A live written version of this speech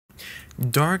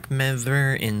Dark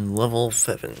Mesmer in level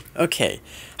 7. Okay,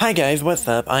 hi guys, what's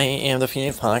up? I am the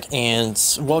Phoenix Hawk, and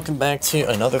welcome back to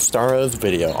another Starrows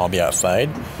video. I'll be outside.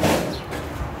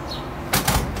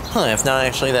 It's not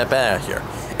actually that bad out here.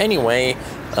 Anyway,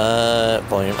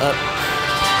 volume up.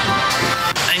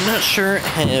 I'm not sure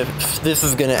if this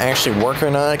is gonna actually work or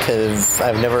not, because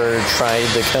I've never tried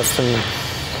the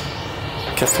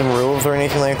custom rules or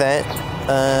anything like that.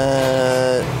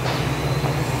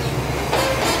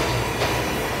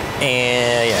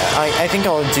 And yeah, I think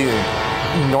I'll do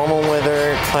normal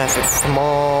weather, classic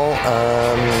small.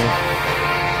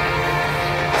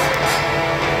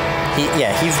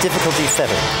 He's difficulty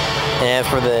 7. And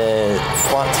for the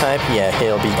slot type, yeah,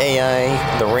 he'll be AI.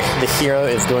 The hero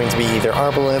is going to be either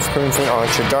Arbalest, Crimson,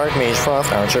 Archer, Dark Mage,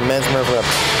 Frost, Archer, Mesmer.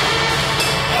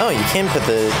 Oh, you can put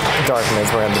the Dark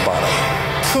Mesmer at the bottom.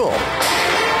 Cool.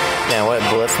 Now, what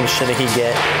blessing should he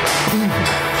get?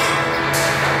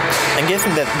 I'm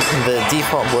guessing that the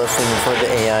default blessing for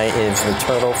the AI is the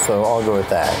turtle, so I'll go with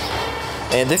that.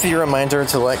 And this is your reminder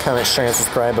to like, comment, share, and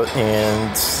subscribe,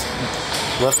 and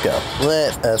let's go.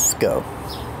 Let us go.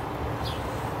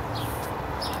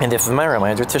 And this is my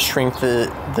reminder to shrink the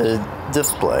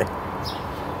display.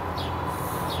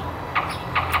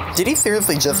 Did he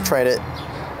seriously just try to...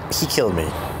 He killed me.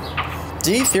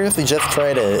 Did he seriously just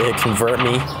try to convert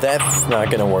me? That's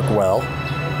not gonna work well.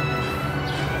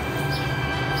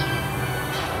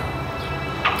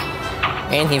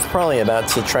 And he's probably about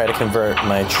to try to convert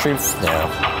my troops now.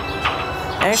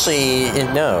 Actually,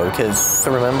 no, because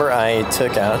remember I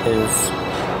took out his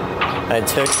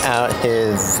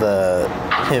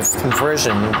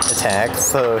conversion attack,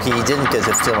 so he didn't get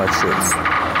to steal my troops.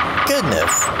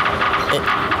 Goodness.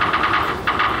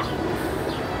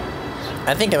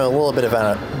 I think I'm a little bit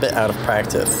out of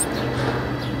practice.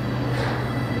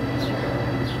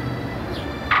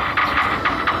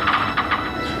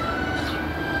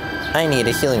 I need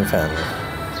a healing fountain.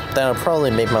 That'll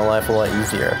probably make my life a lot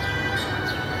easier.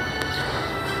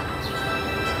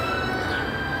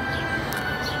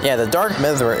 Yeah, the Dark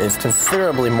Mesmer is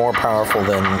considerably more powerful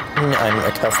than I'm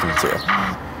accustomed to.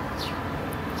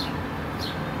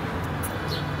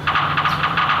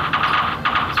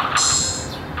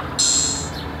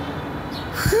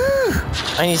 Whew.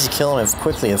 I need to kill him as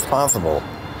quickly as possible.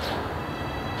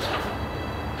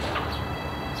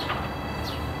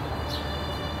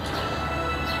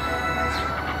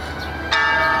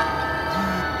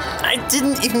 I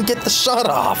didn't even get the shot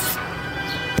off!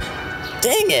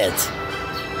 Dang it!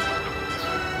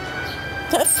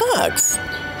 That sucks!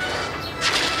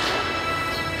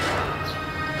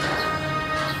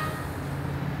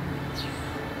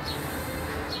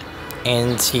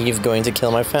 And he's going to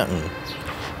kill my fountain.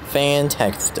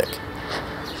 Fantastic.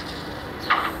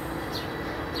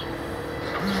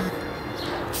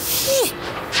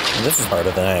 This is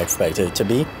harder than I expected it to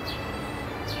be.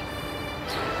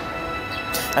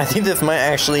 I think this might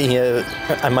actually,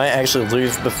 I might actually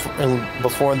lose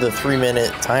before the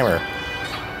 3-minute timer.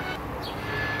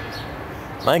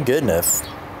 My goodness.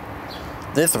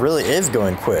 This really is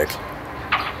going quick.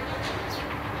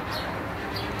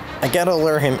 I gotta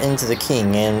lure him into the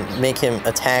king and make him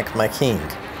attack my king.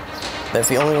 That's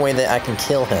the only way that I can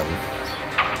kill him.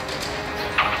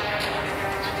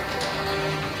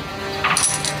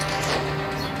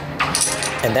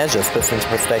 And that just puts into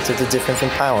perspective the difference in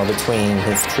power between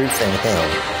his troops and him.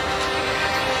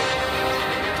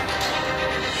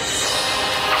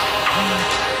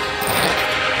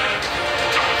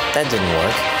 That didn't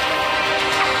work.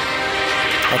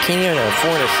 I can't even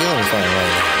afford a healing fountain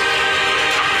right now.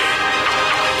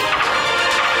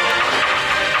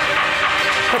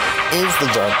 What is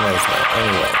the Dark Mesmer,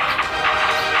 anyway?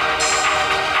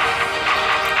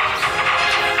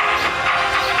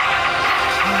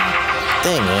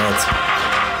 Dang it.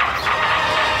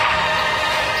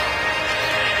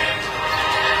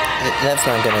 That's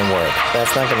not gonna work.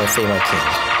 That's not gonna save my king.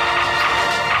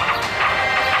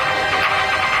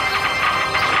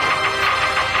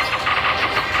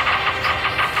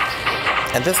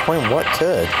 At this point, what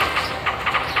could?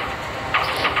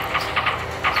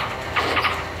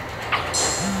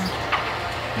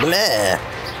 Bleh!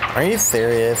 Are you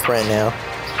serious right now?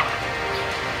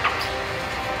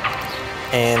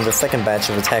 And the second batch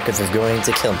of attackers is going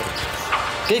to kill me.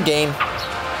 Good game.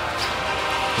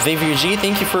 Xavier G,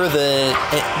 thank you for the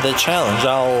challenge.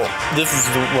 This is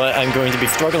what I'm going to be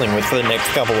struggling with for the next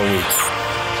couple of weeks.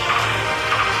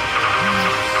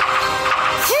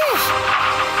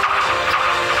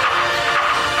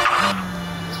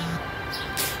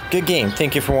 Good game.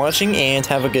 Thank you for watching, and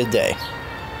have a good day.